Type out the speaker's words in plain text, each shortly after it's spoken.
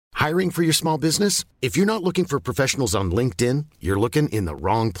Hiring for your small business? If you're not looking for professionals on LinkedIn, you're looking in the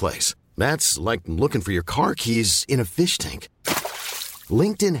wrong place. That's like looking for your car keys in a fish tank.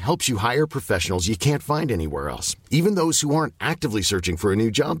 LinkedIn helps you hire professionals you can't find anywhere else, even those who aren't actively searching for a new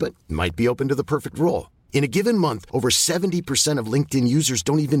job but might be open to the perfect role. In a given month, over 70% of LinkedIn users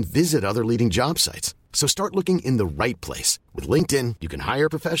don't even visit other leading job sites. So start looking in the right place. With LinkedIn, you can hire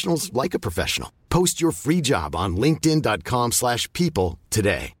professionals like a professional. Post your free job on linkedin.com/people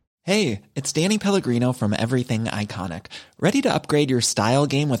today. Hey, it's Danny Pellegrino from Everything Iconic. Ready to upgrade your style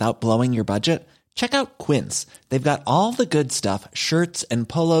game without blowing your budget? Check out Quince. They've got all the good stuff, shirts and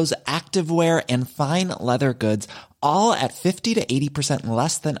polos, activewear, and fine leather goods, all at 50 to 80%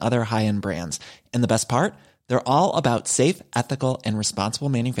 less than other high-end brands. And the best part? They're all about safe, ethical, and responsible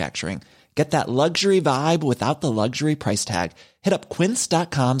manufacturing. Get that luxury vibe without the luxury price tag. Hit up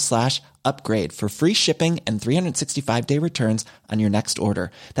quince.com/upgrade for free shipping and 365-day returns on your next order.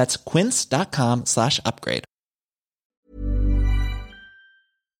 That's quince.com/upgrade.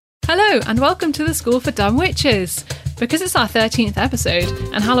 Hello and welcome to the School for Dumb Witches. Because it's our 13th episode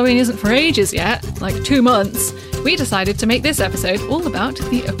and Halloween isn't for ages yet, like 2 months, we decided to make this episode all about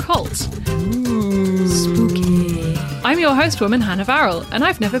the occult. Ooh. Spooky. I'm your host woman, Hannah Varrell, and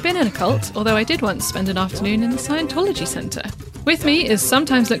I've never been in a cult, although I did once spend an afternoon in the Scientology Centre. With me is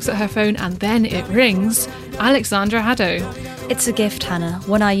sometimes looks at her phone and then it rings, Alexandra Haddo. It's a gift, Hannah,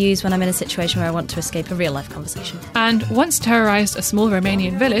 one I use when I'm in a situation where I want to escape a real-life conversation. And once terrorised a small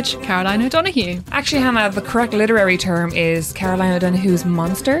Romanian village, Caroline O'Donoghue. Actually, Hannah, the correct literary term is Caroline O'Donoghue's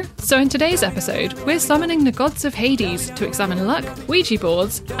monster. So in today's episode, we're summoning the gods of Hades to examine luck, Ouija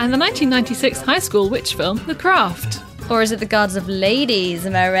boards, and the 1996 high school witch film, The Craft. Or is it the gods of ladies,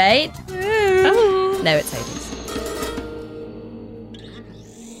 am I right? Oh. No, it's Hades.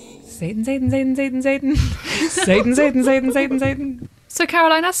 Satan, Satan, Satan, Satan, Satan. Satan, Satan, Satan, Satan, Satan. So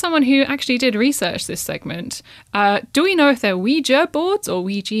Caroline, as someone who actually did research this segment, do we know if they're Ouija boards or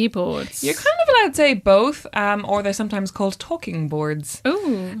Ouija boards? You're kind of allowed to say both, or they're sometimes called talking boards.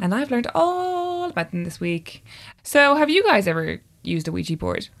 Oh. And I've learned all about them this week. So have you guys ever used a Ouija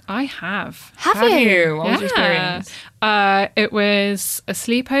board? I have. Have you? What was your experience? It was a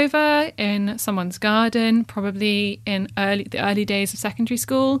sleepover in someone's garden, probably in the early days of secondary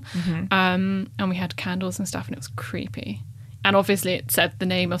school. Mm-hmm. And we had candles and stuff, and it was creepy. And obviously it said the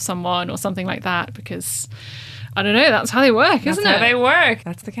name of someone or something like that because, I don't know, that's how they work, isn't it? That's how they work.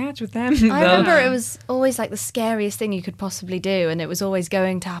 That's the catch with them. I remember it was always like the scariest thing you could possibly do, and it was always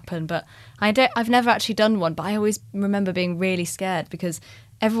going to happen. But I've never actually done one, but I always remember being really scared because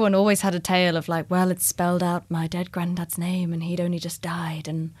everyone always had a tale of like, well, it spelled out my dead granddad's name and he'd only just died.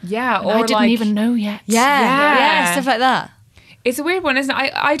 And yeah, or I didn't even know yet. Yeah, stuff like that. It's a weird one, isn't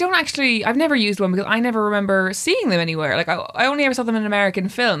it? I've never used one because I never remember seeing them anywhere. Like, I only ever saw them in American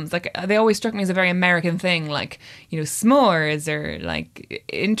films. Like, they always struck me as a very American thing. Like, you know, s'mores or, like,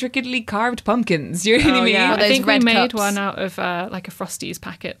 intricately carved pumpkins. You know what I mean? Yeah, I think we made cups. one out of, like, a Frosties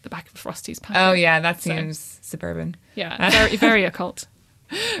packet, the back of a Frosties packet. Oh, yeah, that seems suburban. Yeah, very, very occult.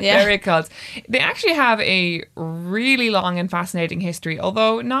 Yeah. Very occult. They actually have a really long and fascinating history,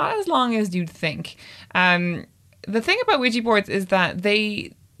 although not as long as you'd think. The thing about Ouija boards is that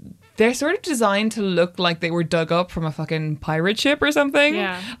they're sort of designed to look like they were dug up from a fucking pirate ship or something.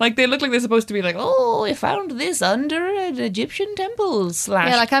 Yeah. Like, they look like they're supposed to be like, oh, I found this under an Egyptian temple /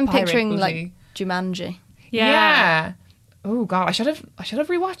 Yeah, like I'm pirate picturing booty. like Jumanji. Yeah. Oh god, I should have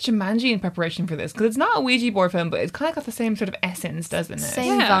rewatched Jumanji in preparation for this because it's not a Ouija board film, but it's kind of got the same sort of essence, doesn't it?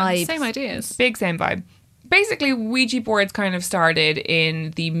 Same vibes. Same ideas. Big same vibe. Basically, Ouija boards kind of started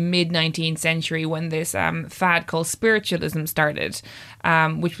in the mid-19th century when this fad called spiritualism started,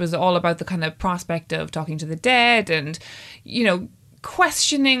 which was all about the kind of prospect of talking to the dead and, you know,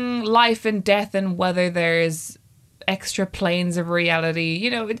 questioning life and death and whether there's extra planes of reality.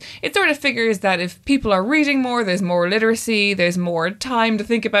 You know, it sort of figures that if people are reading more, there's more literacy, there's more time to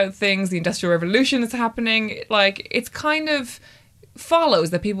think about things, the Industrial Revolution is happening. Like, it's kind of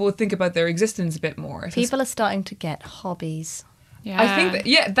follows that people would think about their existence a bit more. So People are starting to get hobbies. Yeah. I think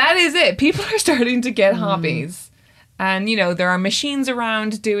that is it. People are starting to get hobbies. And, you know, there are machines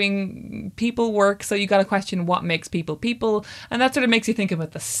around doing people work, so you got to question what makes people people. And that sort of makes you think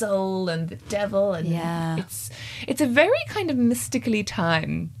about the soul and the devil. And Yeah. it's a very kind of mystically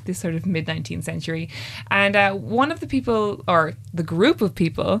time, this sort of mid-19th century. And one of the people, or the group of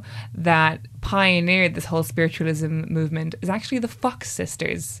people that pioneered this whole spiritualism movement is actually the Fox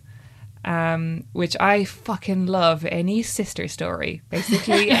sisters. Which I fucking love. Any sister story,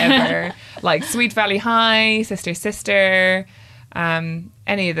 basically, ever. Like Sweet Valley High, Sister,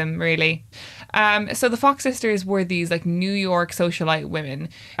 any of them, really. So the Fox sisters were these like New York socialite women,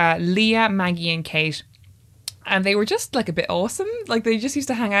 Leah, Maggie, and Kate. And they were just like a bit awesome. Like they just used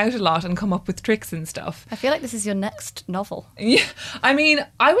to hang out a lot and come up with tricks and stuff. I feel like this is your next novel. Yeah. I mean,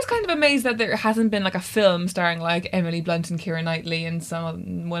 I was kind of amazed that there hasn't been like a film starring like Emily Blunt and Keira Knightley and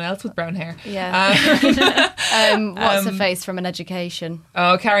someone else with brown hair. Yeah. What's her face from An Education?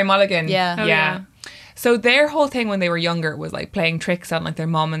 Oh, Carrie Mulligan. Yeah. Oh, yeah. So their whole thing when they were younger was like playing tricks on like their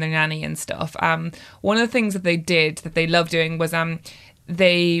mom and their nanny and stuff. One of the things that they did that they loved doing was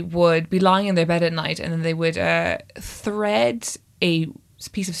they would be lying in their bed at night and then they would thread a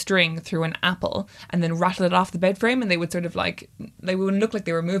piece of string through an apple and then rattle it off the bed frame, and they would sort of like, they wouldn't look like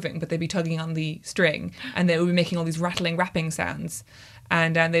they were moving, but they'd be tugging on the string and they would be making all these rattling rapping sounds.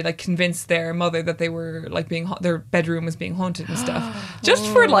 And they like convinced their mother that they were like their bedroom was being haunted and stuff, just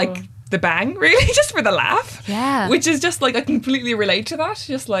for like the bang, really, just for the laugh. Yeah. Which is just like, I completely relate to that,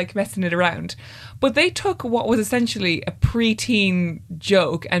 just like messing it around. But they took what was essentially a preteen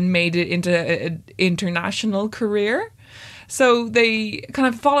joke and made it into an international career. So they kind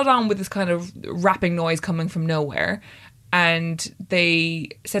of followed on with this kind of rapping noise coming from nowhere. And they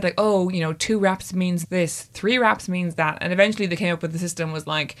said like, oh, 2 raps means this, 3 raps means that. And eventually they came up with the system was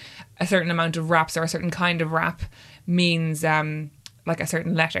like a certain amount of raps or a certain kind of rap means like a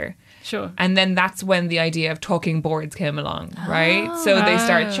certain letter. Sure. And then that's when the idea of talking boards came along, right? So they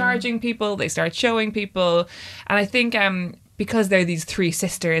start charging people, they start showing people. And I think because they're these 3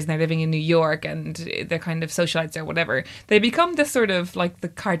 sisters and they're living in New York and they're kind of socialites or whatever, they become this sort of like the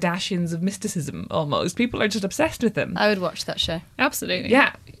Kardashians of mysticism almost. People are just obsessed with them. I would watch that show. Absolutely.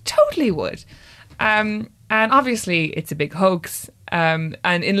 Yeah, totally would. And obviously it's a big hoax. And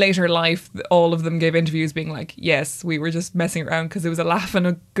in later life, all of them gave interviews being like, yes, we were just messing around because it was a laugh and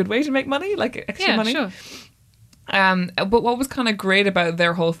a good way to make money, like extra money. Sure. But what was kind of great about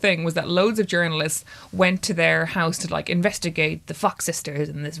their whole thing was that loads of journalists went to their house to like investigate the Fox sisters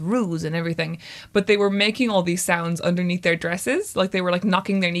and this ruse and everything. But they were making all these sounds underneath their dresses. Like they were like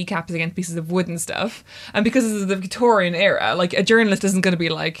knocking their kneecaps against pieces of wood and stuff. And because this is the Victorian era, like a journalist isn't going to be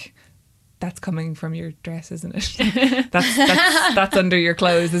like, that's coming from your dress, isn't it? That's under your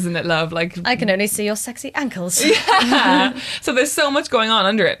clothes, isn't it, love? Like I can only see your sexy ankles. Yeah. So there's so much going on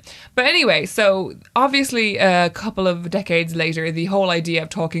under it. But anyway, so obviously a couple of decades later, the whole idea of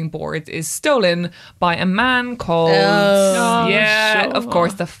talking boards is stolen by a man called... sure. Of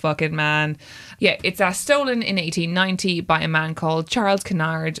course, the fucking man. Yeah, it's stolen in 1890 by a man called Charles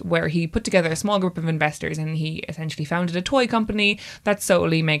Kennard, where he put together a small group of investors and he essentially founded a toy company that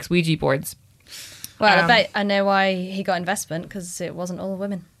solely makes Ouija boards. Well, I bet I know why he got investment, because it wasn't all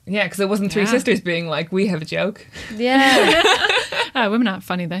women. Yeah, because it wasn't 3 sisters being like, we have a joke. Yeah. Women aren't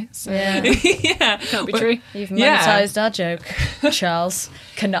funny though. So Yeah. Yeah. can't be true. You've monetised our joke, Charles.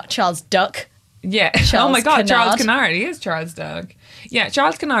 Charles Duck. Yeah. Charles oh my God, Kennard. Charles Kennard. He is Charles Dog. Yeah,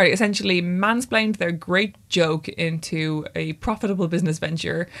 Charles Kennard essentially mansplained their great joke into a profitable business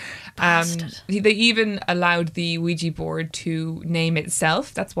venture. They even allowed the Ouija board to name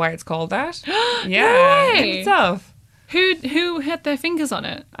itself. That's why it's called that. Yeah, No way. name itself. Who had their fingers on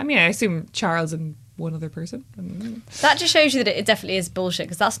it? I mean, I assume Charles and one other person. That just shows you that it definitely is bullshit,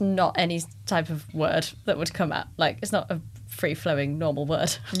 because that's not any type of word that would come out. Like, it's not a free-flowing normal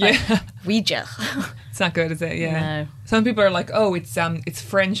word. Like, Yeah. Ouija. It's not good, is it? Yeah. No. Some people are like, oh, it's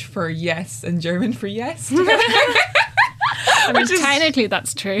French for yes and German for yes. I mean, Which is- technically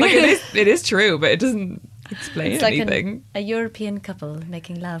that's true. Like it is true, but it doesn't explain It's like anything. a European couple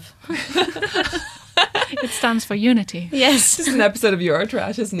making love. It stands for unity. Yes. This is an episode of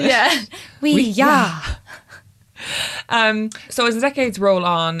Eurotrash, isn't it? Yeah. Yeah. So as the decades roll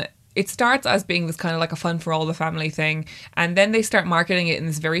on, it starts as being this kind of like a fun for all the family thing, and then they start marketing it in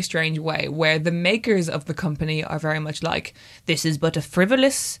this very strange way where the makers of the company are very much like, this is but a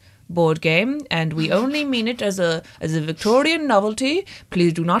frivolous board game and we only mean it as a Victorian novelty.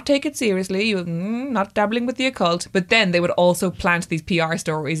 Please do not take it seriously. You're not dabbling with the occult. But then they would also plant these PR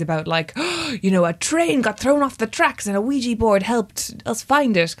stories about like, a train got thrown off the tracks and a Ouija board helped us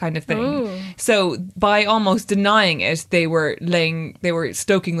find it, kind of thing. Ooh. So by almost denying it, they were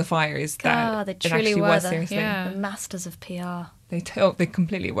stoking the fires that God, they it truly actually were was the, seriously. Yeah. the masters of PR. They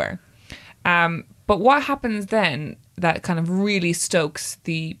completely were. But what happens then that kind of really stokes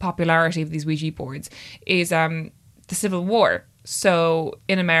the popularity of these Ouija boards is the Civil War. So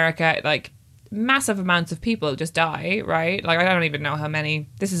in America, like massive amounts of people just die, right? Like I don't even know how many.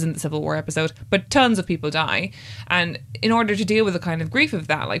 This isn't the Civil War episode, but tons of people die. And in order to deal with the kind of grief of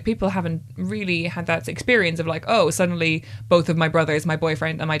that, like people haven't really had that experience of like, oh, suddenly both of my brothers, my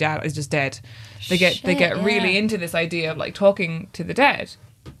boyfriend and my dad is just dead. They get really into this idea of like talking to the dead.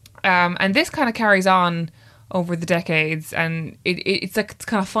 And this kind of carries on over the decades, and it's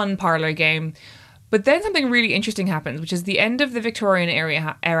kind of fun parlour game. But then something really interesting happens, which is the end of the Victorian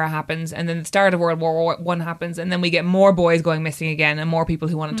era happens, and then the start of World War I happens, and then we get more boys going missing again and more people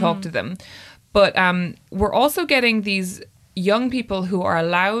who want to talk to them. But we're also getting these young people who are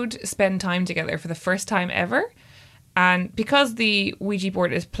allowed to spend time together for the first time ever. And because the Ouija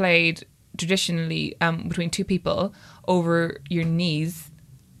board is played traditionally between two people over your knees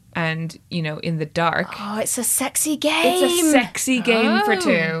and, you know, in the dark. Oh, it's a sexy game. It's a sexy game for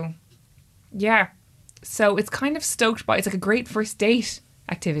two. Yeah. So it's kind of stoked by, it's like a great first date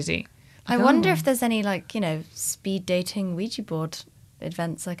activity. I wonder if there's any, like, you know, speed dating Ouija board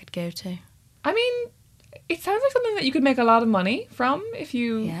events I could go to. I mean, it sounds like something that you could make a lot of money from if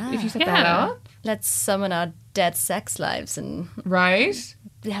you set that up. Let's summon our dead sex lives and Right.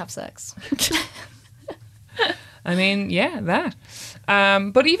 have sex. I mean, yeah, that.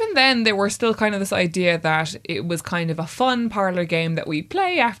 But even then, there were still kind of this idea that it was kind of a fun parlour game that we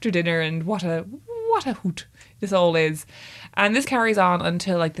play after dinner, and what a hoot this all is. And this carries on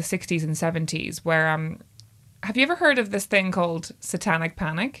until like the 60s and 70s, where have you ever heard of this thing called Satanic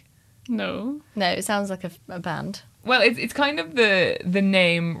Panic? No. No, it sounds like a band. Well, it's kind of the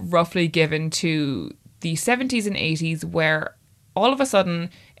name roughly given to the 70s and 80s, where all of a sudden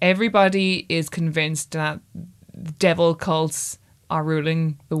everybody is convinced that devil cults are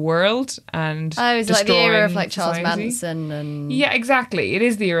ruling the world and it's like the era of like society. Charles Manson and Yeah, exactly. It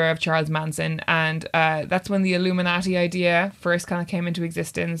is the era of Charles Manson, and that's when the Illuminati idea first kind of came into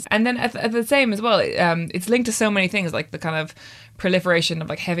existence. And then at the same as well, it's linked to so many things, like the kind of proliferation of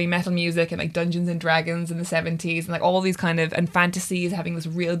like heavy metal music and like Dungeons and Dragons in the 70s, and like all these kind of, and fantasies having this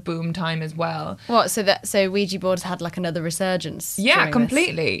real boom time as well. What? So Ouija boards had like another resurgence. Yeah, during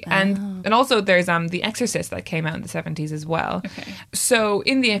completely. this? And also there's The Exorcist that came out in the 70s as well. Okay. So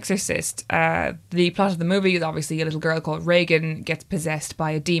in The Exorcist, the plot of the movie is obviously a little girl called Reagan gets possessed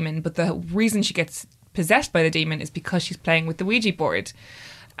by a demon, but the reason she gets possessed by the demon is because she's playing with the Ouija board.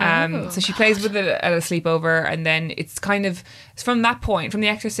 So she plays with it at a sleepover, and then it's kind of from that point, from The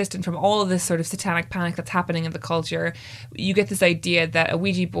Exorcist and from all of this sort of satanic panic that's happening in the culture, you get this idea that a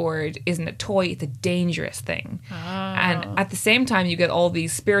Ouija board isn't a toy, it's a dangerous thing. And at the same time, you get all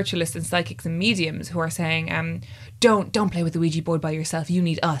these spiritualists and psychics and mediums who are saying, don't play with the Ouija board by yourself, you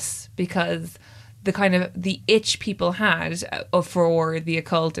need us, because the kind of the itch people had for the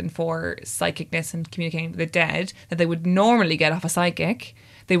occult and for psychicness and communicating with the dead that they would normally get off a psychic,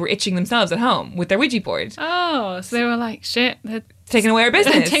 they were itching themselves at home with their Ouija board. Oh, so they were like, shit, they're taking away our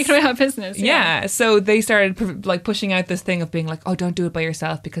business. taking away our business. Yeah. So they started like pushing out this thing of being like, oh, don't do it by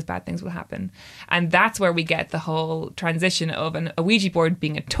yourself because bad things will happen. And that's where we get the whole transition of a Ouija board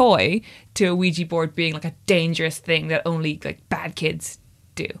being a toy to a Ouija board being like a dangerous thing that only like bad kids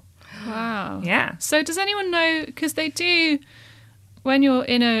do. Wow. Yeah. So does anyone know, because they do, when you're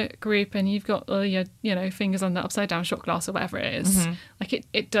in a group and you've got all your, you know, fingers on the upside down shot glass or whatever it is, like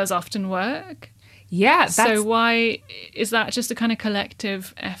it does often work. Yeah. So why is that just a kind of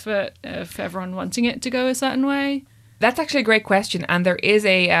collective effort of everyone wanting it to go a certain way? That's actually a great question. And there is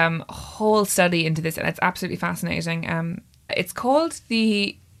a whole study into this, and it's absolutely fascinating. It's called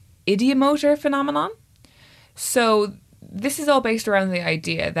the ideomotor phenomenon. So this is all based around the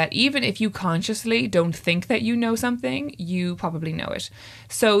idea that even if you consciously don't think that you know something, you probably know it.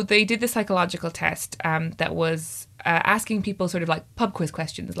 So they did the psychological test that was asking people sort of like pub quiz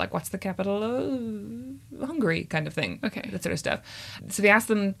questions, like what's the capital of Hungary kind of thing. Okay. That sort of stuff. So they asked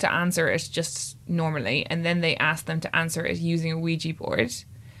them to answer it just normally, and then they asked them to answer it using a Ouija board.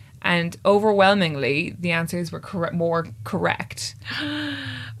 And overwhelmingly, the answers were more correct.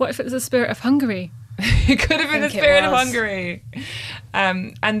 What if it was the spirit of Hungary? It could have been the spirit of Hungary.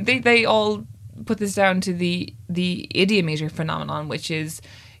 And they all put this down to the ideomotor phenomenon, which is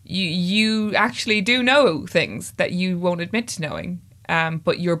you actually do know things that you won't admit to knowing,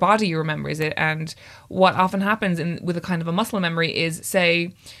 but your body remembers it. And what often happens with a kind of a muscle memory is,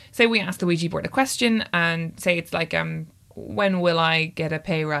 say we ask the Ouija board a question, and say it's like, when will I get a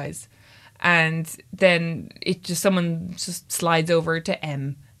pay rise? And then someone just slides over to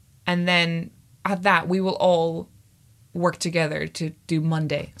M, and then at that, we will all work together to do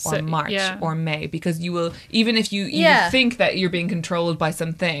Monday or March or May, because you will, even if you think that you're being controlled by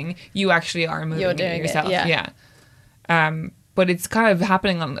something, you actually are moving it yourself. But it's kind of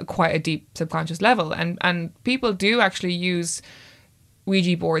happening on quite a deep subconscious level. And people do actually use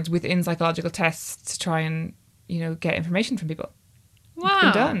Ouija boards within psychological tests to try and, you know, get information from people. Wow. It's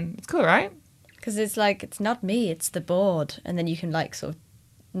been done. It's cool, right? because it's like, it's not me, it's the board, and then you can like sort of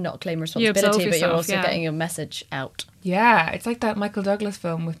not claim absolve responsibility, but you're yourself, also yeah. getting your message out. Yeah, it's like that Michael Douglas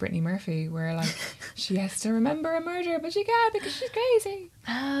film with Brittany Murphy where like she has to remember a murder but she can't because she's crazy.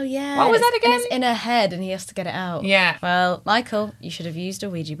 Oh, yeah. What was that again? And it's in her head and he has to get it out. Yeah. Well, Michael, you should have used a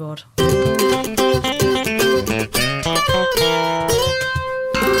Ouija board.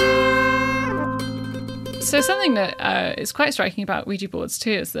 So something that is quite striking about Ouija boards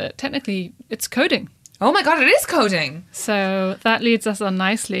too is that technically it's coding. Oh my god, it is coding. So that leads us on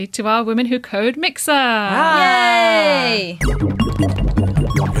nicely to our Women Who Code mixer. Yay!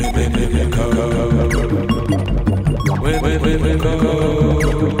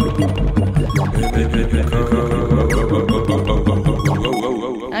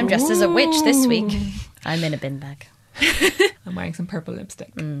 I'm dressed as a witch this week. I'm in a bin bag. I'm wearing some purple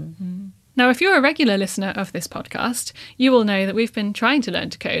lipstick. Now, if you're a regular listener of this podcast, you will know that we've been trying to learn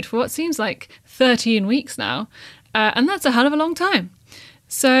to code for what seems like 13 weeks now, and that's a hell of a long time.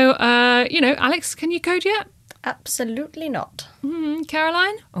 So, Alex, can you code yet? Absolutely not.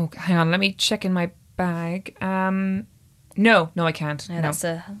 Caroline? Oh, hang on, let me check in my bag. No, I can't. Yeah, no. that's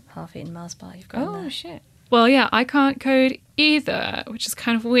a half-eaten Mars bar you've got in Oh, there. shit. Well, yeah, I can't code either, which is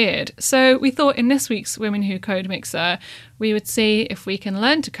kind of weird. So we thought in this week's Women Who Code Mixer, we would see if we can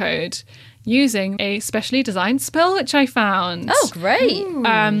learn to code using a specially designed spell, which I found. Oh, great.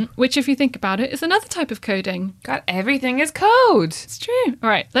 Which, if you think about it, is another type of coding. God, everything is code. It's true. All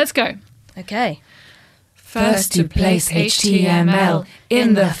right, let's go. Okay. First to place HTML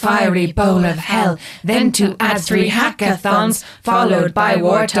in the fiery bowl of hell, then to add 3 hackathons, followed by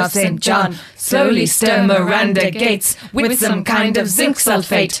Wart of St. John. Slowly stir Miranda Gates with some kind of zinc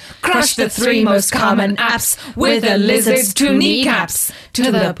sulfate. Crush the 3 most common apps with a lizard's 2 kneecaps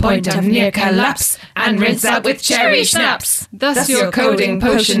to the point of near collapse, and rinse out with cherry schnapps. Thus your coding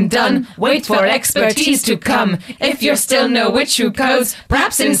potion done. Wait for expertise to come. If you're still no witch who codes,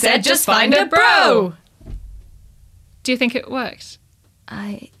 perhaps instead just find a bro. Do you think it worked?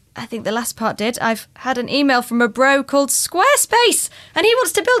 I think the last part did. I've had an email from a bro called Squarespace, and he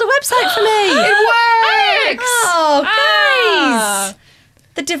wants to build a website for me. It works! Oh, guys!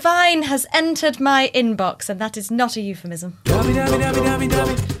 The divine has entered my inbox, and that is not a euphemism.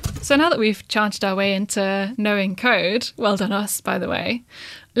 So now that we've charged our way into knowing code, well done us, by the way,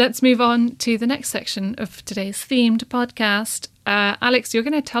 let's move on to the next section of today's themed podcast. Alex, you're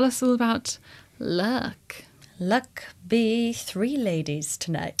going to tell us all about luck. Luck be 3 ladies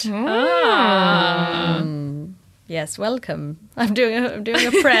tonight. Yes, welcome. I'm doing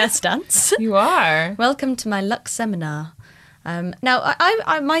a prayer stance. You are. Welcome to my luck seminar. Now,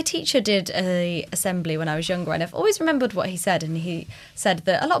 I my teacher did a assembly when I was younger, and I've always remembered what he said. And he said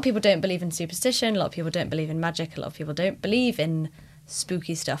that a lot of people don't believe in superstition, a lot of people don't believe in magic, a lot of people don't believe in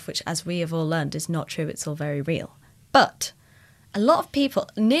spooky stuff, which, as we have all learned, is not true. It's all very real. But a lot of people,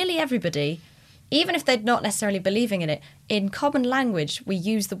 nearly everybody, even if they're not necessarily believing in it, in common language, we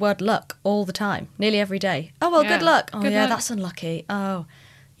use the word luck all the time, nearly every day. Oh, well, Yeah. good luck. Oh, Good yeah, luck. that's unlucky. Oh,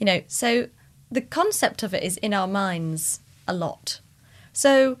 so the concept of it is in our minds a lot.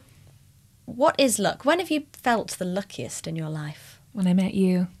 So what is luck? When have you felt the luckiest in your life? When I met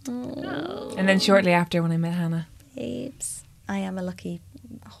you. And then shortly after when I met Hannah. Babes, I am a lucky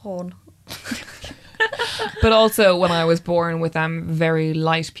horn. But also when I was born with very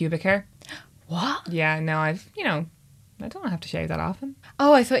light pubic hair. What? Yeah, no, I don't have to shave that often.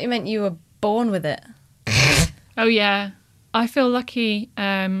 Oh, I thought you meant you were born with it. Oh, yeah. I feel lucky,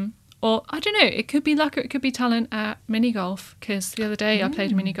 or I don't know, it could be luck or it could be talent at mini golf, because the other day I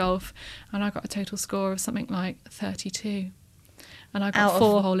played mini golf and I got a total score of something like 32. And I got Out of-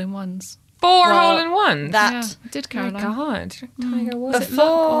 4 hole-in-ones. 4 Well, hole-in-ones. that- Yeah, I did, Oh my Caroline. God. Tiger Woods. Was it luck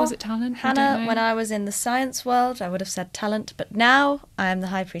or was it talent? I don't Hannah, know. when I was in the science world, I would have said talent, but now I am the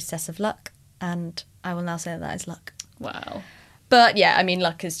high priestess of luck, and I will now say that is luck. Wow. But yeah, I mean,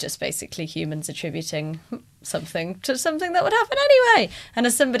 luck is just basically humans attributing something to something that would happen anyway. And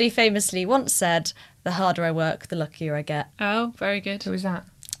as somebody famously once said, the harder I work, the luckier I get. Oh, very good. Who was that?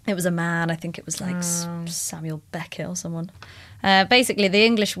 It was a man, I think it was like Samuel Beckett or someone. Basically, the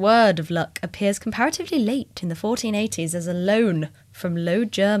English word of luck appears comparatively late in the 1480s as a loan from Low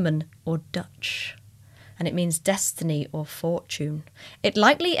German or Dutch. And it means destiny or fortune. It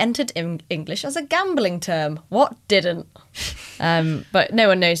likely entered English as a gambling term. What didn't? But no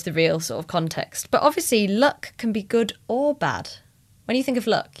one knows the real sort of context. But obviously, luck can be good or bad. When you think of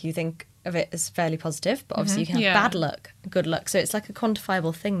luck, you think of it as fairly positive, but obviously you can have Yeah. bad luck, good luck. So it's like a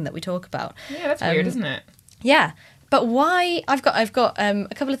quantifiable thing that we talk about. Yeah, that's weird, isn't it? Yeah. But why? I've got a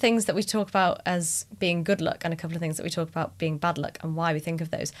couple of things that we talk about as being good luck and a couple of things that we talk about being bad luck and why we think of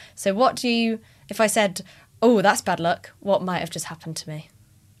those. So what do you, if I said, oh, that's bad luck, what might have just happened to me?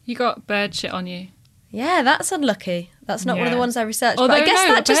 You got bird shit on you. Yeah, that's unlucky. That's not one of the Yeah. ones I researched. Although, but I guess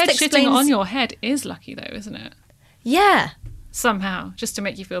no, that just bird explains... shitting on your head is lucky, though, isn't it? Yeah, Somehow, just to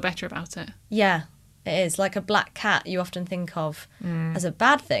make you feel better about it. yeah, it is. Like a black cat you often think of as a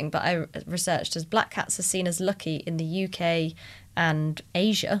bad thing, but I researched as black cats are seen as lucky in the UK and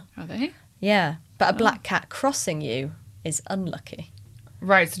Asia. Are they? Yeah, but a black cat crossing you is unlucky.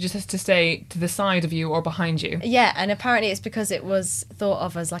 Right, so just has to stay to the side of you or behind you. Yeah, and apparently it's because it was thought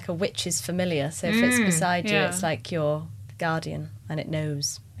of as like a witch's familiar. So if it's beside you, yeah. it's like your guardian, and it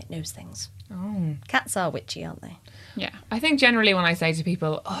knows things. Oh. Cats are witchy, aren't they? Yeah. I think generally when I say to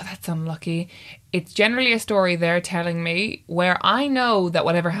people, oh, that's unlucky, it's generally a story they're telling me where I know that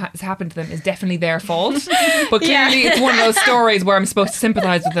whatever has happened to them is definitely their fault. But clearly it's one of those stories where I'm supposed to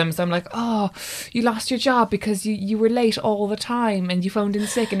sympathise with them. So I'm like, oh, you lost your job because you were late all the time and you phoned in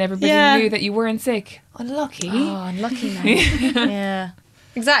sick and everybody knew that you weren't sick. Unlucky. Oh, unlucky now. Yeah.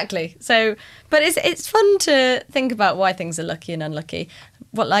 Exactly. So, but it's fun to think about why things are lucky and unlucky.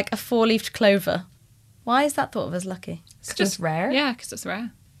 What, like a 4-leafed clover? Why is that thought of as lucky? It's just rare. Yeah, because it's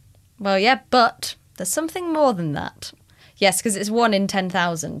rare. Well, yeah, but there's something more than that. Yes, because it's 1 in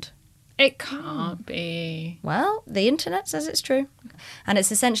 10,000. It can't be. Well, the internet says it's true. And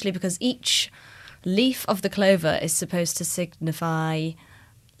it's essentially because each leaf of the clover is supposed to signify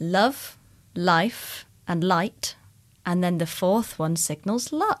love, life, and light. And then the 4th one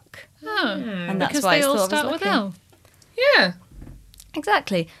signals luck. Oh, And that's because why they it's all thought start of as with lucky. L. Yeah.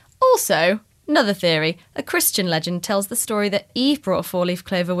 Exactly. Also, another theory, a Christian legend tells the story that Eve brought a 4-leaf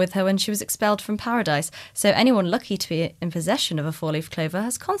clover with her when she was expelled from paradise. So anyone lucky to be in possession of a 4-leaf clover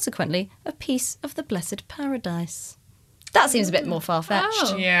has consequently a piece of the blessed paradise. That seems a bit more far-fetched.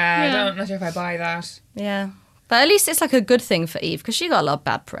 Oh. Yeah, Yeah. I'm not sure if I buy that. Yeah. But at least it's like a good thing for Eve because she got a lot of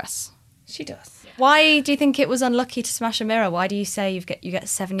bad press. She does. Why do you think it was unlucky to smash a mirror? Why do you say you get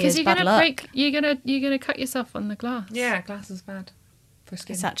 7 years Because you're bad gonna luck? you're gonna cut yourself on the glass. Yeah, glass is bad for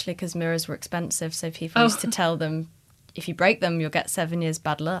skin. It's actually because mirrors were expensive, so people used to tell them, if you break them, you'll get 7 years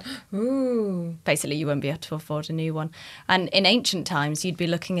bad luck. Ooh. Basically, you won't be able to afford a new one. And in ancient times, you'd be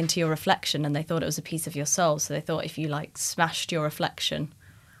looking into your reflection, and they thought it was a piece of your soul. So they thought if you like smashed your reflection,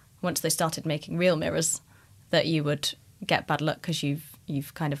 once they started making real mirrors, that you would get bad luck because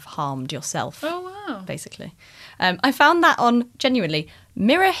you've kind of harmed yourself. Oh wow. Basically. I found that on, genuinely,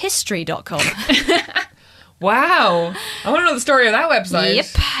 mirrorhistory.com. Wow. I want to know the story of that website. Yep,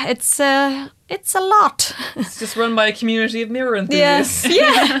 it's a lot. It's just run by a community of mirror Yes, enthusiasts.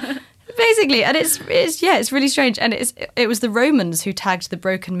 yeah. Basically, and it's really strange. And it was the Romans who tagged the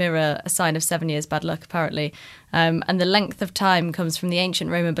broken mirror a sign of 7 years bad luck, apparently. And the length of time comes from the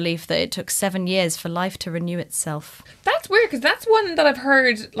ancient Roman belief that it took 7 years for life to renew itself. That's weird because that's one that I've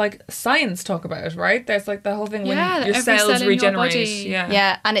heard like science talk about, right? There's like the whole thing when Yeah, your every cells cell in your regenerate. body.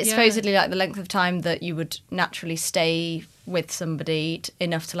 Yeah, and it's Yeah. supposedly like the length of time that you would naturally stay with somebody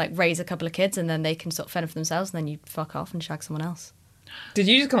enough to like raise a couple of kids, and then they can sort of fend for themselves, and then you fuck off and shag someone else. Did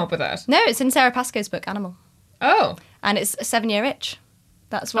you just come up with that? No, it's in Sarah Pascoe's book, Animal. Oh. And it's a 7-year itch.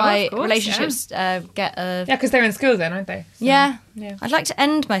 That's why of course, relationships get a... Yeah, because they're in school then, aren't they? So, Yeah. yeah. I'd like to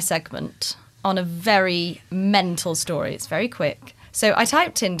end my segment on a very mental story. It's very quick. So I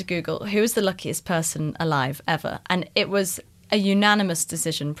typed into Google, who is the luckiest person alive ever? And it was a unanimous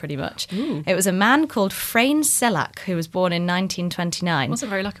decision, pretty much. Ooh. It was a man called Frane Selak, who was born in 1929. Wasn't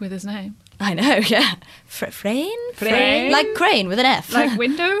very lucky with his name. I know, yeah. Frane? Frane? Like crane with an F. Like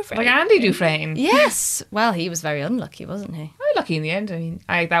window. Like Andy Dufresne. Yes. Well, he was very unlucky, wasn't he? Oh, lucky in the end. I mean,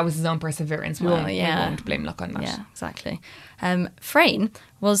 that was his own perseverance. We won't blame luck on that. Yeah, exactly. Frane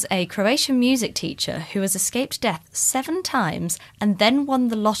was a Croatian music teacher who has escaped death 7 times and then won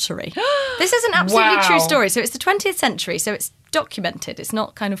the lottery. This is an absolutely Wow. true story. So it's the 20th century, so it's documented. It's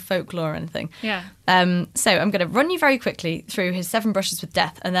not kind of folklore or anything. Yeah. So I'm going to run you very quickly through his 7 brushes with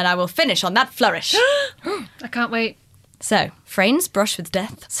death, and then I will finish on that flourish. I can't wait. So, Frane's brush with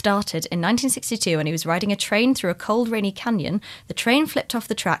death started in 1962 when he was riding a train through a cold, rainy canyon. The train flipped off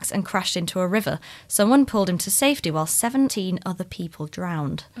the tracks and crashed into a river. Someone pulled him to safety while 17 other people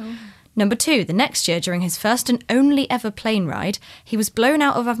drowned. Oh. Number 2, the next year, during his first and only ever plane ride, he was blown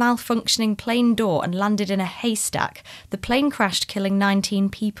out of a malfunctioning plane door and landed in a haystack. The plane crashed, killing 19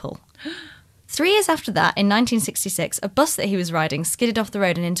 people. 3 years after that, in 1966, a bus that he was riding skidded off the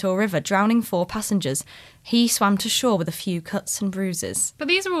road and into a river, drowning 4 passengers. He swam to shore with a few cuts and bruises. But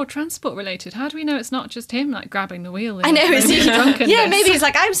these are all transport related. How do we know it's not just him like grabbing the wheel? I know, is he? drunkenness? Yeah, maybe he's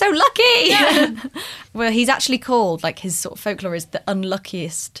like, I'm so lucky. Well, he's actually called, like his sort of folklore is the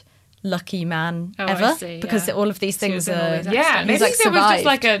unluckiest lucky man Oh, I ever see, because yeah. all of these things So are. it's always Yeah, accidents. maybe He's, like, there was just survived.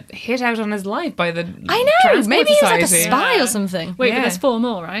 like a hit out on his life by the I know. Transport Maybe he was like a Society. spy Yeah. or something. Wait, Yeah. but there's 4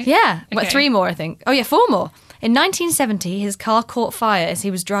 more, right? Yeah, well, Okay. 3 more, I think. Oh, yeah, 4 more. In 1970, his car caught fire as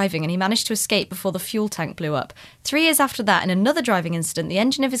he was driving and he managed to escape before the fuel tank blew up. 3 years after that, in another driving incident, the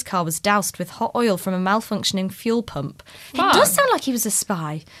engine of his car was doused with hot oil from a malfunctioning fuel pump. It does sound like he was a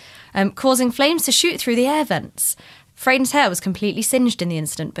spy, causing flames to shoot through the air vents. Freyden's hair was completely singed in the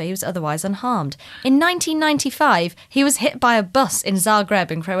incident, but he was otherwise unharmed. In 1995, he was hit by a bus in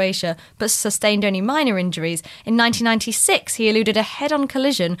Zagreb in Croatia, but sustained only minor injuries. In 1996, he eluded a head-on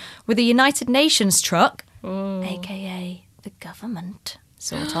collision with a United Nations truck, a.k.a. the government,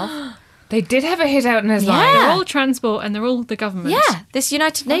 sort of. They did have a hit out in his Yeah. life. They're all transport and they're all the government. Yeah, this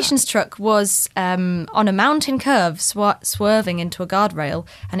United Nations truck was on a mountain curve swerving into a guardrail,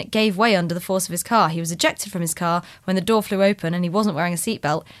 and it gave way under the force of his car. He was ejected from his car when the door flew open and he wasn't wearing a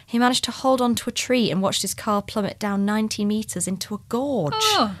seatbelt. He managed to hold on to a tree and watched his car plummet down 90 metres into a gorge.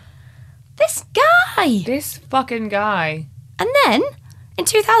 Oh, This guy! This fucking guy. And then, in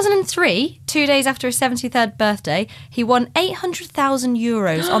 2003, 2 days after his 73rd birthday, he won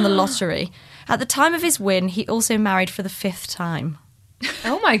 €800,000 on the lottery. At the time of his win, he also married for the 5th time.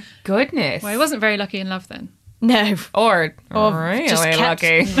 Oh my goodness. well, he wasn't very lucky in love then. No. Or really just kept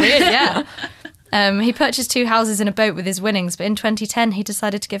lucky. Weird, yeah. He purchased 2 houses and a boat with his winnings, but in 2010 he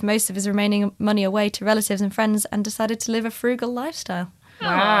decided to give most of his remaining money away to relatives and friends and decided to live a frugal lifestyle.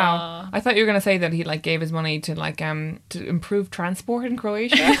 Wow. I thought you were going to say that he gave his money to to improve transport in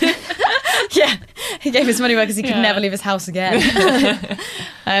Croatia. Yeah, he gave his money away because he could never leave his house again.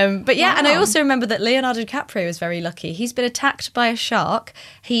 But yeah, and I also remember that Leonardo DiCaprio was very lucky. He's been attacked by a shark.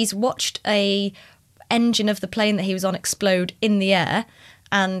 He's watched a engine of the plane that he was on explode in the air,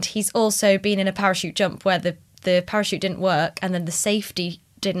 and he's also been in a parachute jump where the parachute didn't work, and then the safety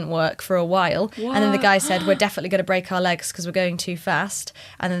didn't work for a while. And then the guy said, we're definitely going to break our legs because we're going too fast.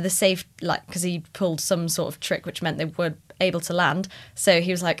 And then because he pulled some sort of trick which meant they were able to land. So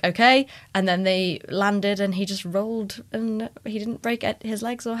he was like, okay. And then they landed and he just rolled and he didn't break his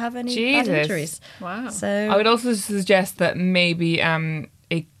legs or have any bad Jesus. injuries. Wow. So I would also suggest that maybe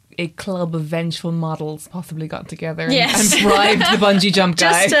a club of vengeful models possibly got together and bribed the bungee jump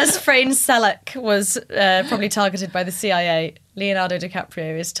guy. just as Frayne Selleck was probably targeted by the CIA, Leonardo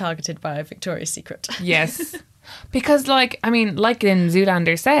DiCaprio is targeted by Victoria's Secret. Yes. Because like in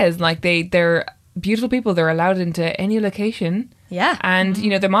Zoolander says, they're beautiful people, they're allowed into any location. Yeah. And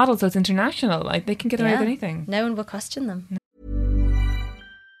they're models, so it's international. Like they can get away with Yeah. anything. No one will question them.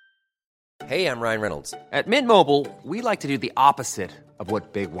 Hey, I'm Ryan Reynolds. At Mint Mobile, we like to do the opposite of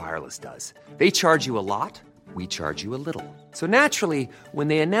what Big Wireless does. They charge you a lot, we charge you a little. So naturally, when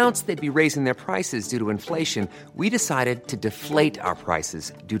they announced they'd be raising their prices due to inflation, we decided to deflate our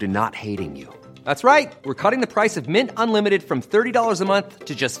prices due to not hating you. That's right. We're cutting the price of Mint Unlimited from $30 a month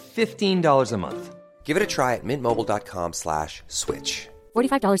to just $15 a month. Give it a try at mintmobile.com/switch.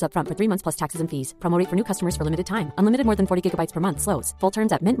 $45 up front for 3 months plus taxes and fees. Promo rate for new customers for limited time. Unlimited more than 40 gigabytes per month. Slows full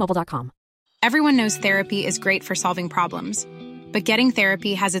terms at mintmobile.com. Everyone knows therapy is great for solving problems. But getting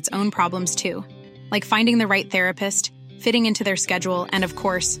therapy has its own problems too. Like finding the right therapist, fitting into their schedule, and of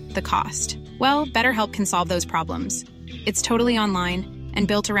course, the cost. Well, BetterHelp can solve those problems. It's totally online and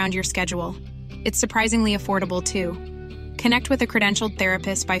built around your schedule. It's surprisingly affordable too. Connect with a credentialed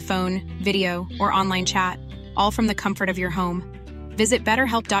therapist by phone, video, or online chat, all from the comfort of your home. Visit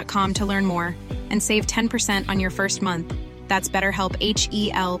BetterHelp.com to learn more and save 10% on your first month. That's BetterHelp,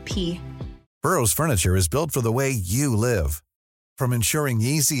 H-E-L-P. Burrow's furniture is built for the way you live. From ensuring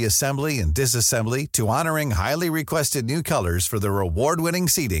easy assembly and disassembly to honoring highly requested new colors for their award-winning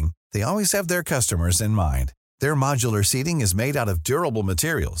seating, they always have their customers in mind. Their modular seating is made out of durable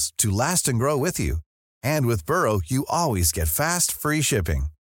materials to last and grow with you. And with Burrow, you always get fast, free shipping.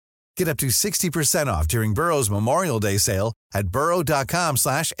 Get up to 60% off during Burrow's Memorial Day sale at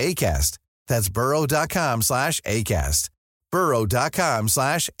burrow.com/ACAST. That's burrow.com/ACAST.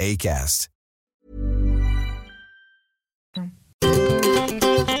 burrow.com/ACAST.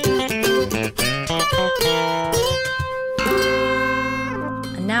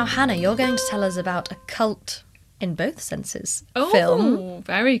 And now, Hannah, you're going to tell us about a cult in both senses Oh, film.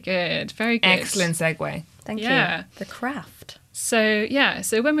 very good. Very good. Excellent segue. Thank Yeah. you. The Craft. So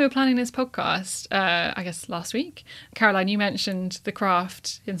when we were planning this podcast, I guess last week, Caroline, you mentioned The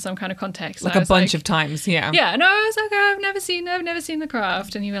Craft in some kind of context. Like and I a was bunch of times, yeah. Yeah, and I was like, I've never seen The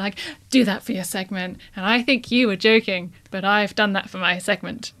Craft. And you were like, do that for your segment. And I think you were joking, but I've done that for my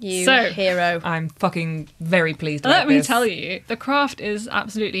segment. You so, hero. I'm fucking very pleased let about me this. tell you, The Craft is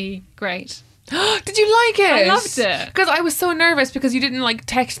absolutely great. Did you like it? I loved it. Because I was so nervous because you didn't like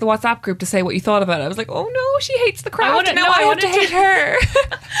text the WhatsApp group to say what you thought about it. I was like, oh no, she hates the craft. I have to hate her.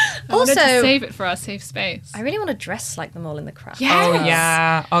 I wanted to save it for our safe space. I really want to dress like them all in the craft. Yes. Oh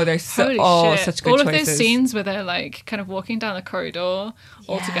yeah. Oh, they're such good choices. All of those scenes where they're like kind of walking down the corridor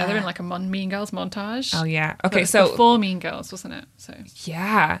all together in like a Mean Girls montage. Oh yeah. Okay, so before Mean Girls, wasn't it? So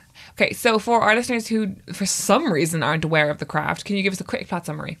yeah. Okay, so for our listeners who for some reason aren't aware of the craft, can you give us a quick plot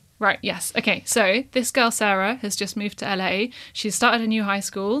summary? Right, yes. Okay, so this girl, Sarah, has just moved to LA. She's started a new high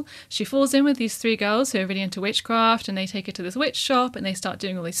school. She falls in with these 3 girls who are really into witchcraft, and they take her to this witch shop and they start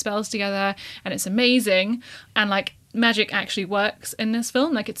doing all these spells together, and it's amazing. And like magic actually works in this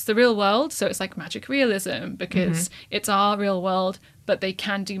film. Like it's the real world, so it's like magic realism because it's our real world, but they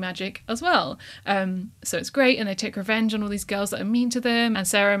can do magic as well. So it's great, and they take revenge on all these girls that are mean to them, and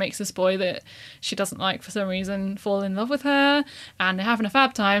Sarah makes this boy that she doesn't like for some reason fall in love with her, and they're having a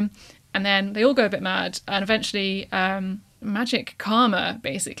fab time, and then they all go a bit mad, and eventually magic karma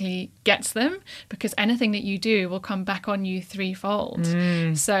basically gets them because anything that you do will come back on you threefold.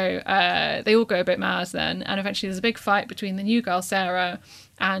 So they all go a bit mad then, and eventually there's a big fight between the new girl Sarah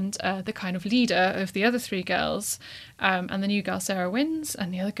and the kind of leader of the other 3 girls, and the new girl Sarah wins,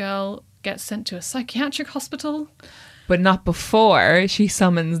 and the other girl gets sent to a psychiatric hospital. But not before she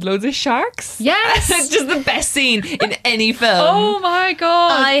summons loads of sharks. Yes! It's just the best scene in any film. Oh my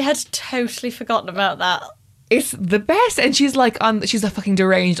god! I had totally forgotten about that. It's the best. And she's like she's a fucking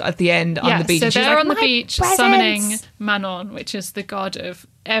deranged at the end on the beach. So and she's they're like, on the beach presents. summoning Manon, which is the god of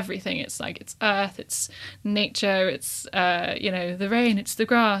everything. It's like it's earth, it's nature, it's the rain, it's the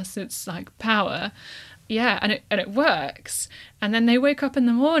grass, it's like power. Yeah, and it works. And then they wake up in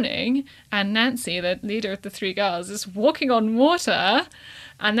the morning and Nancy, the leader of the 3 girls, is walking on water.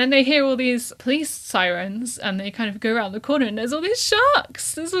 And then they hear all these police sirens and they kind of go around the corner and there's all these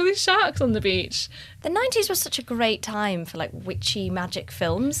sharks. There's all these sharks on the beach. The 90s was such a great time for like witchy magic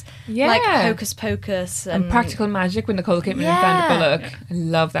films. Yeah. Like Hocus Pocus. And Practical Magic with Nicole Kidman and Sandra Bullock. I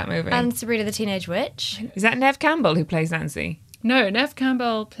love that movie. And Sabrina the Teenage Witch. Is that Neve Campbell who plays Nancy? No, Neve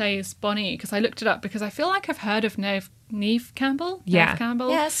Campbell plays Bonnie because I looked it up because I feel like I've heard of Neve Campball. Yeah. Neve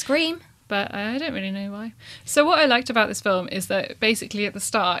Campbell. Yeah, Scream. But I don't really know why. So what I liked about this film is that basically at the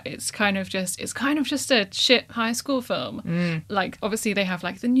start it's kind of just a shit high school film. Like obviously they have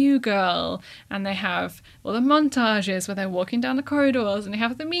like the new girl and they have all the montages where they're walking down the corridors and they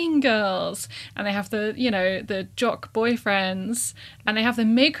have the mean girls and they have the jock boyfriends and they have the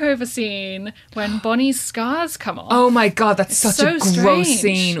makeover scene when Bonnie's scars come off. Oh my god, that's such a gross strange.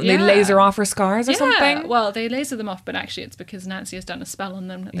 scene. Yeah. They laser off her scars or something? Well, they laser them off, but actually it's because Nancy has done a spell on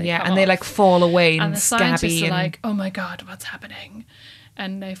them that they come and they off. like fall away and the scientists scabby. are like, oh my god, what's happening?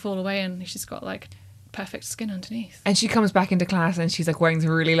 And they fall away and she's got like perfect skin underneath. And she comes back into class and she's like wearing this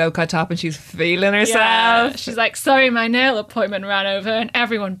really low cut top and she's feeling herself. Yeah. She's like, sorry, my nail appointment ran over, and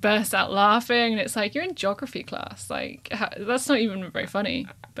everyone bursts out laughing. And it's like, you're in geography class. Like, that's not even very funny.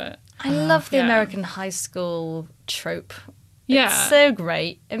 But I love the American high school trope. Yeah. It's so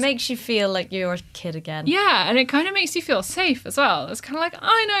great. It makes you feel like you're a kid again. Yeah, and it kind of makes you feel safe as well. It's kind of like,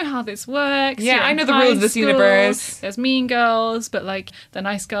 I know how this works. Yeah, You're I in know the high rules of this school. universe. There's mean girls, but like the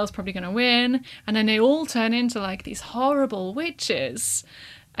nice girl's probably going to win. And then they all turn into like these horrible witches.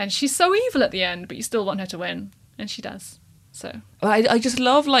 And she's so evil at the end, but you still want her to win. And she does. So I just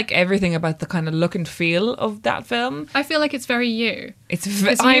love like everything about the kind of look and feel of that film. I feel like it's very you. That's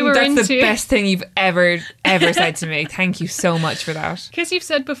into... the best thing you've ever said to me. Thank you so much for that. Because you've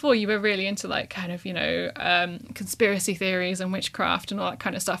said before you were really into like kind of, conspiracy theories and witchcraft and all that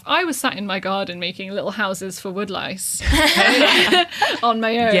kind of stuff. I was sat in my garden making little houses for woodlice on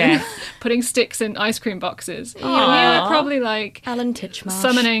my own, putting sticks in ice cream boxes. And you were probably like Alan Titchmarsh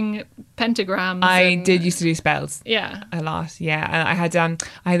summoning pentagrams. I did used to do spells. Yeah. A lot, yeah. And I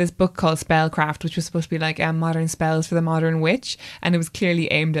had this book called Spellcraft, which was supposed to be like modern spells for the modern witch, and it was clearly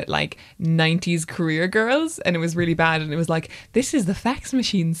aimed at like 90s career girls, and it was really bad. And it was like, this is the fax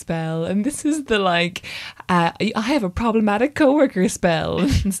machine spell, and this is the like I have a problematic coworker spell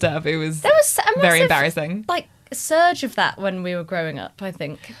and stuff. It was very embarrassing. Like surge of that when we were growing up, I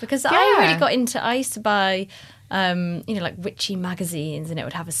think, because I really got into. I used to buy like witchy magazines, and it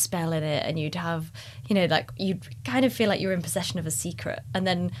would have a spell in it, and you'd have, like you'd kind of feel like you were in possession of a secret. And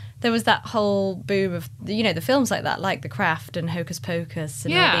then there was that whole boom of, the films like that, like The Craft and Hocus Pocus.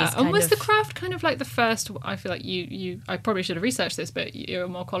 And all these and was The Craft kind of like the first? I feel like I probably should have researched this, but you're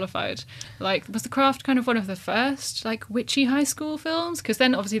more qualified. Like, was The Craft kind of one of the first like witchy high school films? Because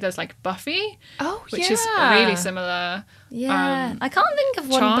then obviously there's like Buffy, which is really similar. Yeah, I can't think of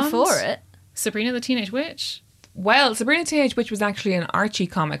one Charmed, before it. Sabrina the Teenage Witch. Well, Sabrina Teenage Witch was actually an Archie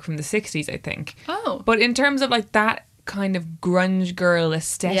comic from the 60s, I think. Oh. But in terms of like that kind of grunge girl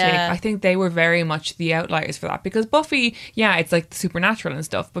aesthetic, Yeah. I think they were very much the outliers for that, because Buffy, yeah, it's like supernatural and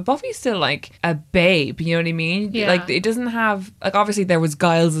stuff, but Buffy's still like a babe, you know what I mean? Yeah. Like it doesn't have, like obviously there was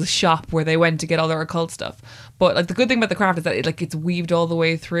Giles' shop where they went to get all their occult stuff, but like the good thing about the craft is that it's weaved all the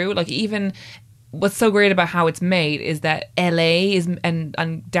way through. Like even what's so great about how it's made is that LA is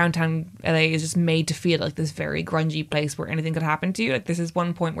and downtown LA is just made to feel like this very grungy place where anything could happen to you. Like this is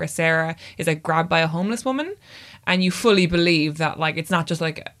one point where Sarah is like grabbed by a homeless woman, and you fully believe that like it's not just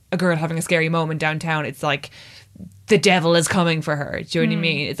like a girl having a scary moment downtown. It's like the devil is coming for her. Do you know what I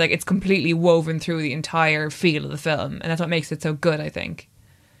mean? It's like it's completely woven through the entire feel of the film, and that's what makes it so good, I think.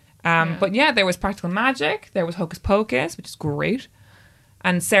 But yeah, there was practical magic. There was Hocus Pocus, which is great.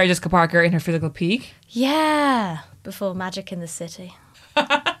 And Sarah Jessica Parker in her physical peak. Yeah. Before Magic in the City.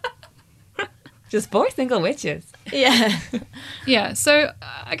 Just 4 single witches. Yeah. Yeah, so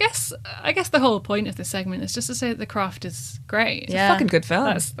I guess the whole point of this segment is just to say that the craft is great. It's a fucking good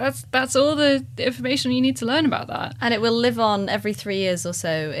film. That's all the information you need to learn about that. And it will live on every 3 years or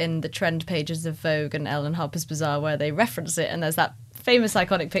so in the trend pages of Vogue and Elle and Harper's Bazaar, where they reference it, and there's that famous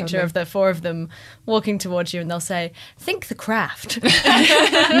iconic picture of the 4 of them walking towards you, and they'll say, "Think the craft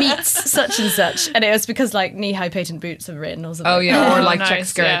meets such and such," and it was because like knee-high patent boots are written or something. Oh yeah, or like nice, check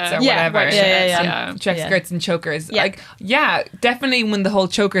skirts yeah. or Yeah, whatever. white shirts, yeah. Check Yeah. skirts and chokers. Yeah. Like, yeah, definitely when the whole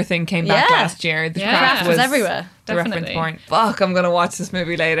choker thing came back Yeah. last year, the Yeah. craft Craft was everywhere. The reference Definitely. point. Fuck, I'm gonna watch this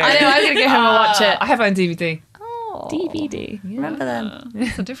movie later. I know, I'm going to go home and watch it. I have it on DVD. Oh, DVD. remember them?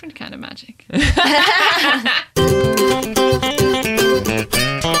 It's a different kind of magic.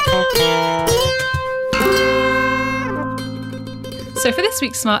 So for this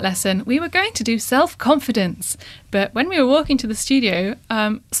week's Smart Lesson, we were going to do self-confidence. But when we were walking to the studio,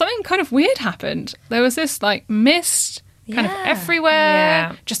 something kind of weird happened. There was this like mist kind of Yeah. everywhere,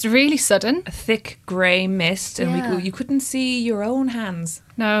 Yeah. just really sudden. A thick grey mist, and Yeah. you couldn't see your own hands.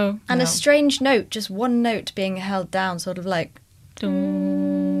 No. And a strange note, just one note being held down, sort of like,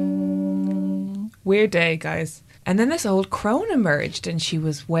 Weird day, guys. And then this old crone emerged, and she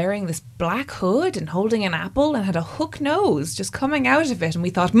was wearing this black hood and holding an apple and had a hook nose just coming out of it. And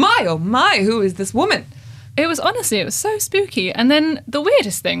we thought, my, oh my, who is this woman? It was so spooky. And then the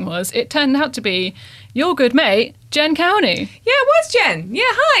weirdest thing was it turned out to be your good mate, Jen Cowney. Yeah, it was Jen. Yeah,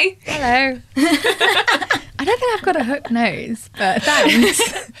 hi. Hello. I don't think I've got a hook nose, but thanks.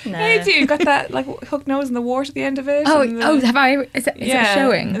 no. Hey, do you got that like hook nose and the wart at the end of it? Oh, and the- have I? Is it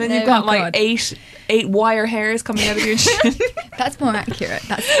showing? And then No. you've got Oh, like God. eight wire hairs coming out of your chin. That's more accurate.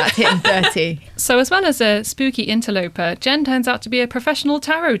 That's hitting 30. So as well as a spooky interloper, Jen turns out to be a professional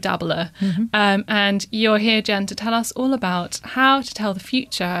tarot dabbler. And you're here, Jen, to tell us all about how to tell the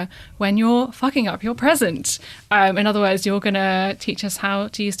future when you're fucking up your present. In other words, you're going to teach us how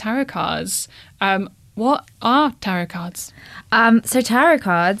to use tarot cards. What are tarot cards? So tarot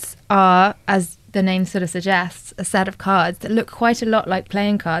cards are, as the name sort of suggests, a set of cards that look quite a lot like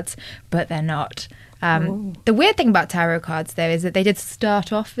playing cards, but they're not. The weird thing about tarot cards, though, is that they did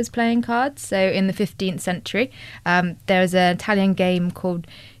start off as playing cards. So in the 15th century, there was an Italian game called,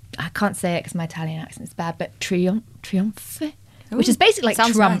 I can't say it because my Italian accent's bad, but Trionfe, which is basically like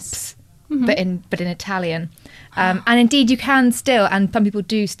Sounds trumps. But in Italian, and indeed you can still, and some people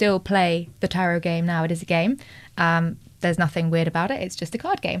do still play the tarot game now. It is a game. There's nothing weird about it. It's just a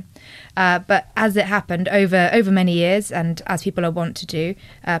card game. But as it happened over many years, and as people are wont to do,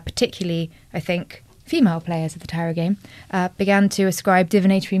 particularly I think female players of the tarot game began to ascribe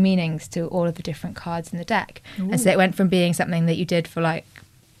divinatory meanings to all of the different cards in the deck, and so it went from being something that you did for like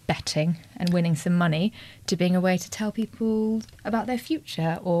betting and winning some money to being a way to tell people about their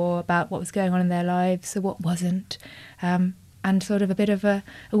future or about what was going on in their lives or what wasn't, and sort of a bit of a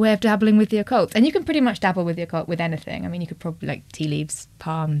way of dabbling with the occult. And you can pretty much dabble with the occult with anything. I mean, you could probably like tea leaves,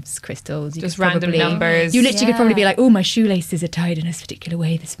 palms, crystals. You Just could random probably, numbers. You literally could probably be like, oh, my shoelaces are tied in a particular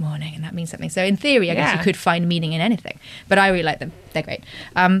way this morning, and that means something. So in theory, I guess you could find meaning in anything. But I really like them. They're great.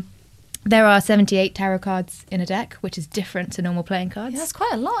 There are 78 tarot cards in a deck, which is different to normal playing cards. Yeah, that's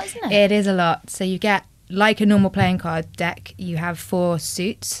quite a lot, isn't it? It is a lot. So you get, like a normal playing card deck, you have 4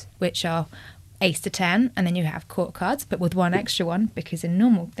 suits, which are ace to 10, and then you have court cards, but with one extra one, because in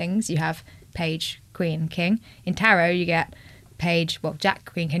normal things you have page, queen, king. In tarot you get page, well, jack,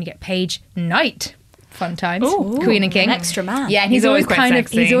 queen, king, you get page, knight. Fun times. Ooh, queen and king. an extra man. Yeah, and He's always quite kind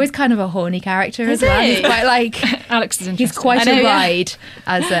sexy. he's always kind of a horny character Is as well. he? He's quite like Alex is interested. he's quite I know, a yeah. ride,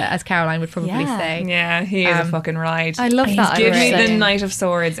 as Caroline would probably Yeah. say. Yeah, he is a fucking ride. I love that. Give me Irish the thing. Knight of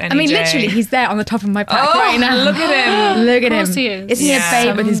Swords any I mean, day. literally, he's there on the top of my pack Oh, right now. look at him. Look at Of course him. he is. Isn't he Yeah. a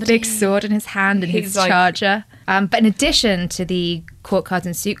babe with his big sword in his hand and He's his like- charger? But in addition to the court cards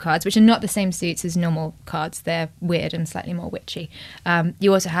and suit cards, which are not the same suits as normal cards, they're weird and slightly more witchy.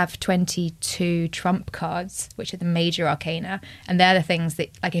 You also have 22 trump cards, which are the major arcana. And they're the things that,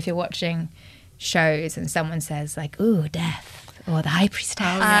 like, if you're watching shows and someone says, like, ooh, death, or the High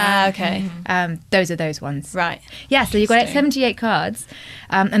Priestess. Okay. Those are those ones. Right. Yeah, so you've got 78 cards,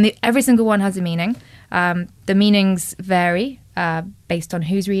 and every single one has a meaning. The meanings vary based on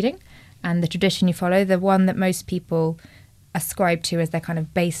who's reading and the tradition you follow. The one that most people ascribe to as their kind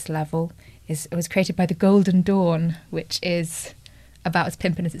of base level was created by the Golden Dawn, which is about as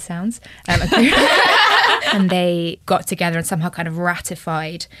pimpin' as it sounds. And they got together and somehow kind of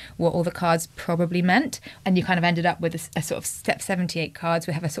ratified what all the cards probably meant. And you kind of ended up with a sort of 78 cards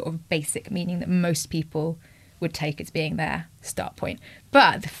would have a sort of basic meaning that most people would take as being their start point.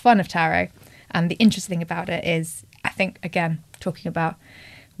 But the fun of tarot and the interesting thing about it is, I think, again, talking about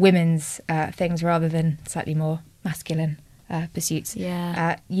women's things rather than slightly more masculine pursuits.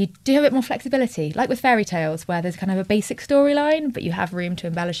 You do have a bit more flexibility, like with fairy tales, where there's kind of a basic storyline, but you have room to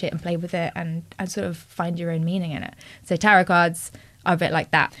embellish it and play with it and sort of find your own meaning in it. So tarot cards are a bit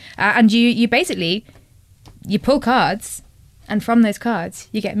like that. And you basically, you pull cards, and from those cards,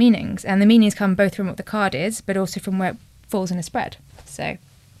 you get meanings. And the meanings come both from what the card is, but also from where it falls in a spread. So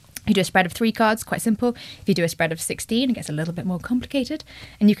you do a spread of 3 cards, quite simple. If you do a spread of 16, it gets a little bit more complicated.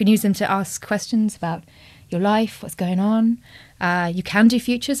 And you can use them to ask questions about your life, what's going on. You can do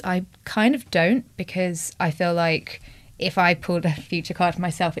futures. I kind of don't, because I feel like if I pulled a future card for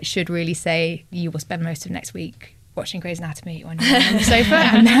myself, it should really say you will spend most of next week watching Grey's Anatomy on the sofa.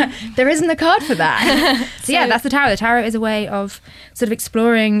 And there isn't a card for that. So yeah, that's the tarot. The tarot is a way of sort of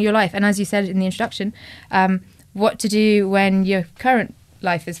exploring your life. And as you said in the introduction, what to do when your current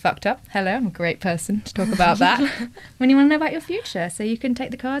life is fucked up. Hello, I'm a great person to talk about that. When you want to know about your future. So you can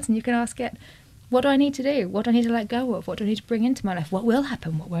take the cards and you can ask it, what do I need to do? What do I need to let go of? What do I need to bring into my life? What will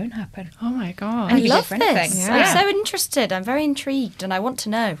happen? What won't happen? Oh my God. I love this. Yeah. I'm so interested. I'm very intrigued and I want to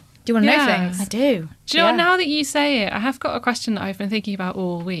know. Do you want to know things? I do. Do you know what, now that you say it, I have got a question that I've been thinking about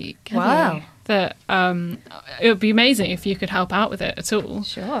all week. Wow. That it would be amazing if you could help out with it at all.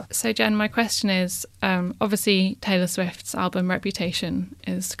 Sure. So Jen, my question is, obviously Taylor Swift's album Reputation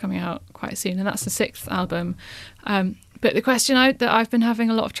is coming out quite soon, and that's the 6th album. But the question that I've been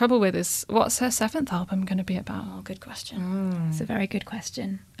having a lot of trouble with is, what's her 7th album going to be about? Oh, good question. It's a very good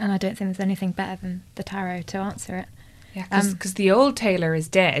question. And I don't think there's anything better than the tarot to answer it. Yeah, because the old Taylor is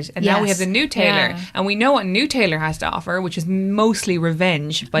dead, and now we have the new Taylor, and we know what new Taylor has to offer, which is mostly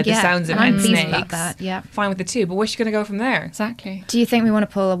revenge by the sounds of it. I'm and pleased snakes. about that. Yeah, fine with the 2, but where's she going to go from there? Exactly. Do you think we want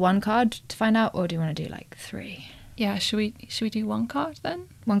to pull a 1 card to find out, or do you want to do like 3? Yeah, should we do 1 card then?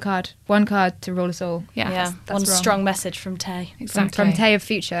 1 card to rule us all. Yeah, that's one wrong. Strong message from Tay. Exactly. From Tay of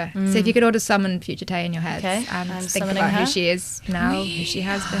Future. So if you could order summon Future Tay in your head, okay, and I'm think about who she is now, who she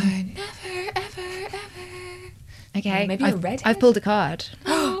has been. Never, ever, ever. Okay, Maybe a redhead? I've pulled a card.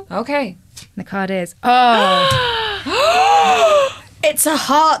 Okay. The card is It's a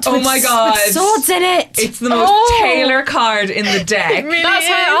heart. Oh my God. With swords in it. It's the most Taylor card in the deck. That's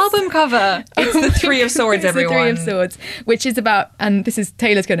her album cover. It's the 3 of Swords, it's everyone. the 3 of Swords, which is about, and this is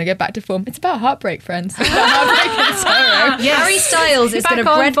Taylor's going to get back to form. It's about heartbreak, friends. It's about heartbreak and sorrow. Yes. Harry Styles is going to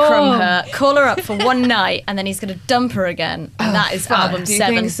breadcrumb her, call her up for one night, and then he's going to dump her again. And that is album Do you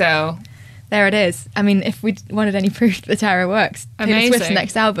 7. think so? There it is. I mean, if we wanted any proof that the tarot works, Taylor Swift's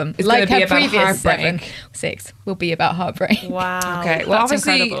next album, It's like gonna be her about previous heartbreak. 6, will be about heartbreak. Wow. Okay, well, That's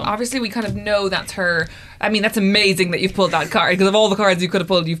incredible. obviously we kind of know that's her. I mean, that's amazing that you've pulled that card, because of all the cards you could have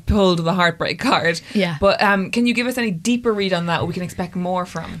pulled, you've pulled the heartbreak card. Yeah. But can you give us any deeper read on that, or we can expect more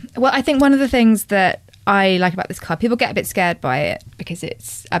from? Well, I think one of the things that I like about this card, people get a bit scared by it because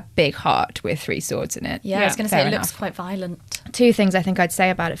it's a big heart with 3 swords in it. Yeah, I was going to say fair it looks enough. quite violent. 2 things I think I'd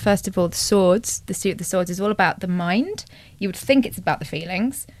say about it. First of all, the swords, the suit of the swords is all about the mind. You would think it's about the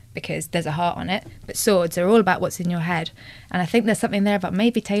feelings because there's a heart on it, but swords are all about what's in your head. And I think there's something there about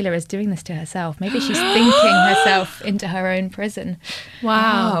maybe Taylor is doing this to herself. Maybe she's thinking herself into her own prison.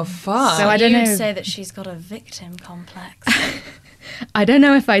 Wow. Oh, fun. So I don't know. You'd say that she's got a victim complex. I don't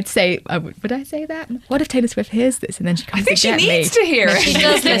know if I'd say, would I say that? What if Taylor Swift hears this and then she comes I think to she get me? needs to hear it. She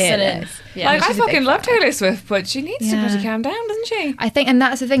does listen in. Yeah. Like, I she's a big fucking love fan. Taylor Swift, but she needs to Yeah. bloody calm down, doesn't she? I think, and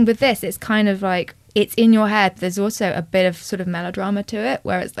that's the thing with this, it's kind of like, it's in your head. There's also a bit of sort of melodrama to it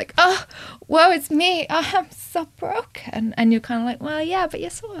where it's like, oh, woe, it's me. I'm so broken. And you're kind of like, well, yeah, but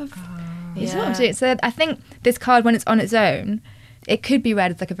you're sort of doing it. So I think this card, when it's on its own, it could be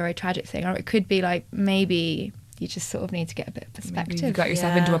read as like a very tragic thing, or it could be like, maybe you just sort of need to get a bit of perspective. Maybe you've got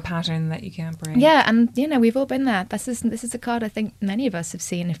yourself into a pattern that you can't break. Yeah, and you know, we've all been there. This is a card I think many of us have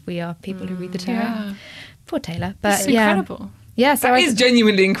seen if we are people who read the tarot. Yeah. Poor Taylor. But That's incredible. Yeah, so That is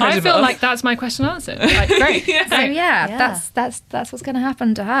genuinely incredible. I feel like that's my question answered. Like, great. So that's what's going to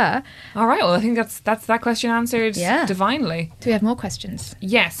happen to her. All right, well, I think that's that question answered divinely. Do we have more questions?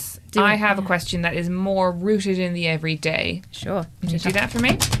 Yes, I have a question that is more rooted in the everyday. Sure. Can you do that for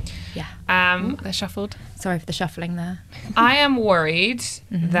me? Yeah. They're shuffled. Sorry for the shuffling there. I am worried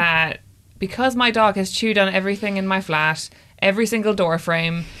that because my dog has chewed on everything in my flat, every single door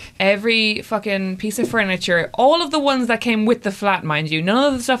frame, every fucking piece of furniture, all of the ones that came with the flat, mind you, none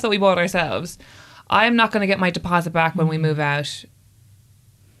of the stuff that we bought ourselves, I'm not going to get my deposit back when we move out.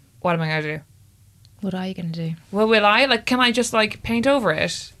 What am I going to do? What are you going to do? Well, will I? Like, can I just, like, paint over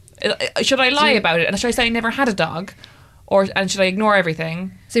it? Should I lie about it? And should I say I never had a dog? And should I ignore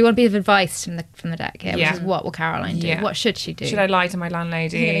everything? So you want a bit of advice from the deck here, Yeah. which is what will Caroline do? Yeah. What should she do? Should I lie to my You're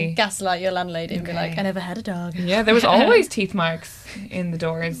landlady? going to gaslight your landlady and be like, I never had a dog. Yeah, there was always teeth marks in the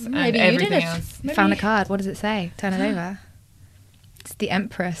doors and Maybe you did everything it. else. Found a card. What does it say? Turn it over. It's the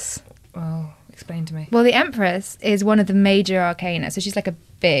Empress. Oh, explain to me. Well, the Empress is one of the major arcana, so she's like a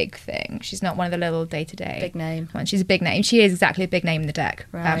big thing. She's not one of the little day-to-day. Big name. She's a big name. She is exactly a big name in the deck.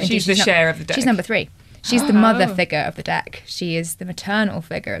 Right. Indeed, She's the share of the deck. She's number 3. She's the mother figure of the deck. She is the maternal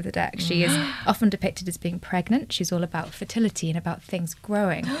figure of the deck. She is often depicted as being pregnant. She's all about fertility and about things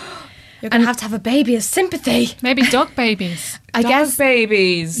growing. You're going to have a baby as sympathy. Maybe dog babies. I guess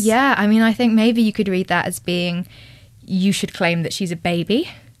babies. Yeah, I mean, I think maybe you could read that as being you should claim that she's a baby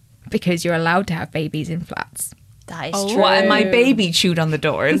because you're allowed to have babies in flats. That is true. What, and my baby chewed on the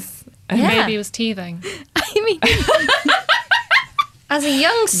doors. And maybe it was teething. I mean, as a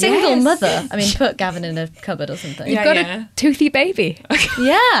young single mother, I mean, put Gavin in a cupboard or something. you've got a toothy baby.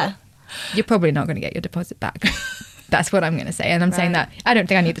 Yeah. You're probably not going to get your deposit back. That's what I'm going to say. And I'm saying that I don't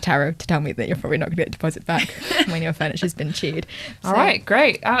think I need the tarot to tell me that you're probably not going to get your deposit back when your furniture's been chewed. All right,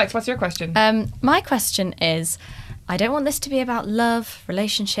 great. Alex, what's your question? My question is, I don't want this to be about love,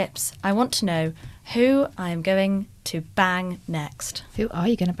 relationships. I want to know who I am going to bang next. Who are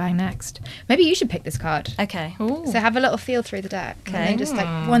you going to bang next? Maybe you should pick this card. Okay. So have a little feel through the deck. Okay. And then just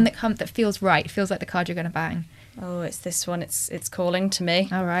like one that feels right, feels like the card you're going to bang. Oh, it's this one. It's calling to me.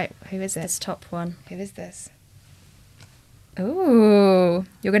 All right. Who is This it? top one. Who is this? Ooh,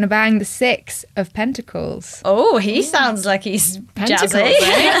 you're going to bang the 6 of Pentacles. Oh, he sounds like he's Pentacles, jazzy.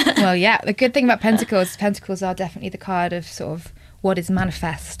 eh? Well, yeah, the good thing about Pentacles are definitely the card of sort of what is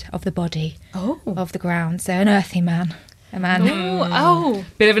manifest of the body, of the ground. So an earthy man. A man. Oh,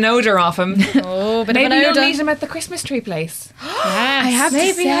 Bit of an odour off him. Oh, but Maybe of an you'll odour. meet him at the Christmas tree place. yes. I have to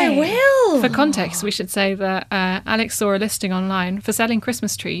Maybe I say. will. For context, we should say that Alex saw a listing online for selling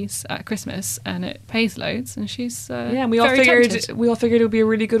Christmas trees at Christmas, and it pays loads. And she's Yeah, and we all figured it would be a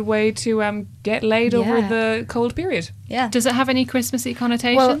really good way to get laid over Yeah. the cold period. Yeah. Does it have any Christmassy Well,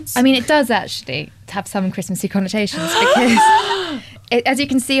 connotations? I mean, it does actually have some Christmassy connotations because, as you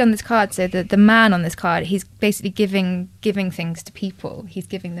can see on this card, so the man on this card, he's basically giving things to people. He's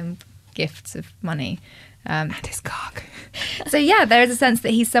giving them gifts of money. And his cock. So yeah, there is a sense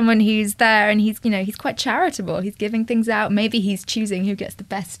that he's someone who's there and he's quite charitable. He's giving things out. Maybe he's choosing who gets the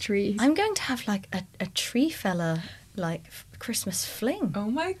best trees. I'm going to have like a tree fella like Christmas fling.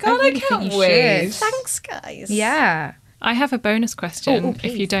 Oh my god, I really can't think you wait. should. Thanks, guys. Yeah. I have a bonus question, if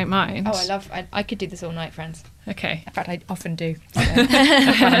please. you don't mind. I could do this all night, friends. Okay. In fact, I often do. So, when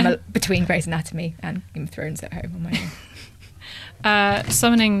I'm between Grey's Anatomy and Game of Thrones at home on my own.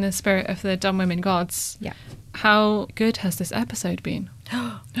 Summoning the spirit of the dumb women gods. Yeah. How good has this episode been?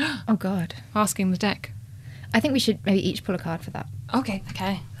 Oh God. Asking the deck. I think we should maybe each pull a card for that. Okay.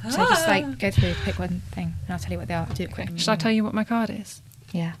 Okay. So just like go through, pick one thing, and I'll tell you what they are. Do it quick. Should I tell you what my card is?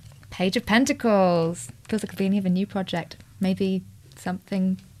 Yeah. Page of Pentacles. Feels like the beginning of a new project. Maybe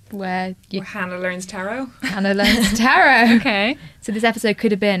something where Where Hannah learns tarot. Hannah learns tarot. Okay. So this episode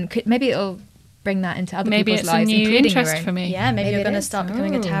could have been. Maybe it'll bring that into other Maybe people's it's a lives, new including interest your own. for me. Yeah, maybe you're it going to is. start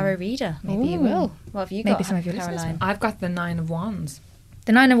becoming a tarot reader. Maybe you will. What have you Maybe got, some of your listeners Caroline? I've got the 9 of Wands.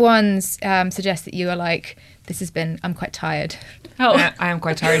 The 9 of Wands suggests that you are like, I'm quite tired. Oh, I am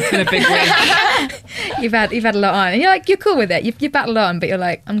quite tired. It's been a big week. You've had a lot on, and you're cool with it. You battle on, but you're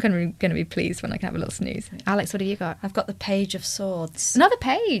like, I'm going to be pleased when I can have a little snooze. Alex, what have you got? I've got the Page of Swords. Another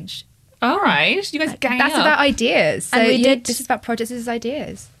page. All right. You guys gang That's up. about ideas. So And we did- This is about projects. This is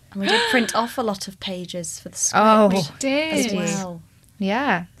ideas. And we did print off a lot of pages for the script Oh, as did. well.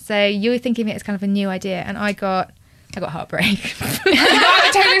 yeah. So you were thinking it as kind of a new idea, and I got heartbreak. You got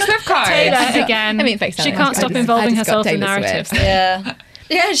a Taylor Swift card. Taylor again. I mean, it makes sense. She can't stop I involving just got herself in Taylor narratives. Swift. Yeah.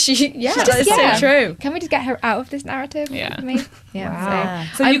 Yeah, that's so true. Can we just get her out of this narrative? Yeah. For me? Yeah. Wow.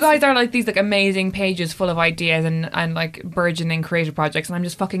 So you guys are like these like amazing pages full of ideas and like burgeoning creative projects, and I'm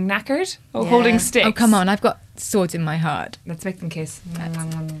just fucking knackered holding sticks. Oh, come on. I've got swords in my heart. Let's make them kiss. I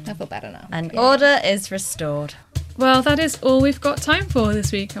feel better now. And order is restored. Well, that is all we've got time for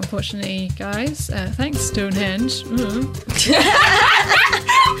this week, unfortunately, guys. Thanks, Stonehenge.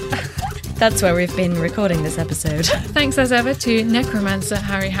 That's where we've been recording this episode. Thanks as ever to Necromancer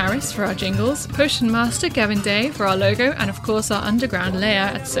Harry Harris for our jingles, Potion Master Gavin Day for our logo, and of course our underground layer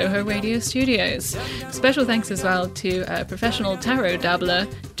at Soho Radio Studios. Special thanks as well to professional tarot dabbler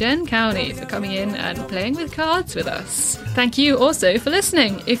Jen Cowney for coming in and playing with cards with us. Thank you also for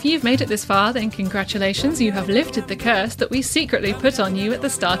listening. If you've made it this far, then congratulations, you have lifted the curse that we secretly put on you at the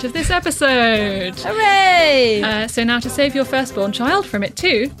start of this episode. Hooray! So now to save your firstborn child from it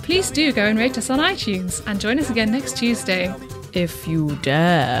too, please do go and rate us on iTunes and join us again next Tuesday. If you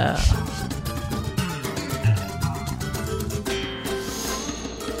dare.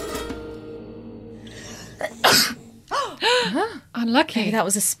 Unlucky. Maybe that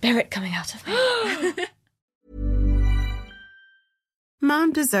was a spirit coming out of me.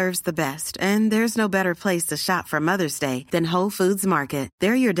 Mom deserves the best, and there's no better place to shop for Mother's Day than Whole Foods Market.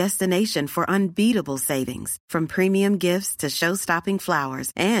 They're your destination for unbeatable savings, from premium gifts to show-stopping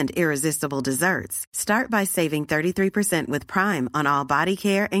flowers and irresistible desserts. Start by saving 33% with Prime on all body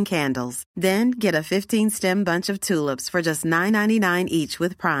care and candles. Then get a 15-stem bunch of tulips for just $9.99 each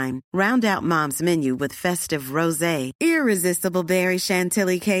with Prime. Round out Mom's menu with festive rosé, irresistible berry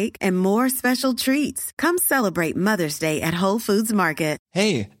chantilly cake, and more special treats. Come celebrate Mother's Day at Whole Foods Market.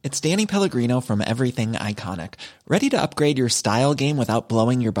 Hey, it's Danny Pellegrino from Everything Iconic. Ready to upgrade your style game without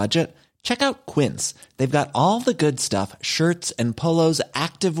blowing your budget? Check out Quince. They've got all the good stuff, shirts and polos,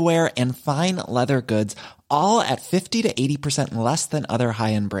 activewear, and fine leather goods, all at 50 to 80% less than other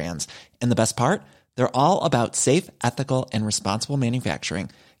high-end brands. And the best part? They're all about safe, ethical, and responsible manufacturing.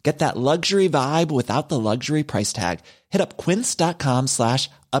 Get that luxury vibe without the luxury price tag. Hit up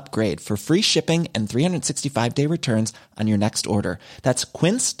quince.com/upgrade for free shipping and 365-day returns on your next order. That's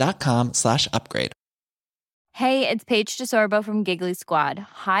quince.com/upgrade. Hey, it's Paige DeSorbo from Giggly Squad.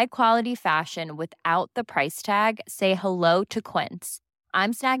 High quality fashion without the price tag. Say hello to Quince.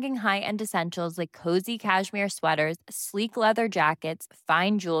 I'm snagging high-end essentials like cozy cashmere sweaters, sleek leather jackets,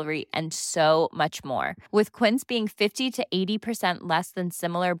 fine jewelry, and so much more. With Quince being 50 to 80% less than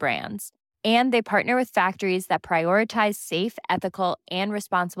similar brands. And they partner with factories that prioritize safe, ethical, and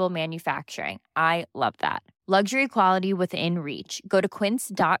responsible manufacturing. I love that. Luxury quality within reach. Go to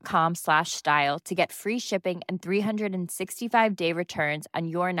quince.com/style to get free shipping and 365-day returns on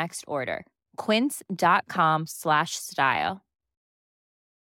your next order. Quince.com/style.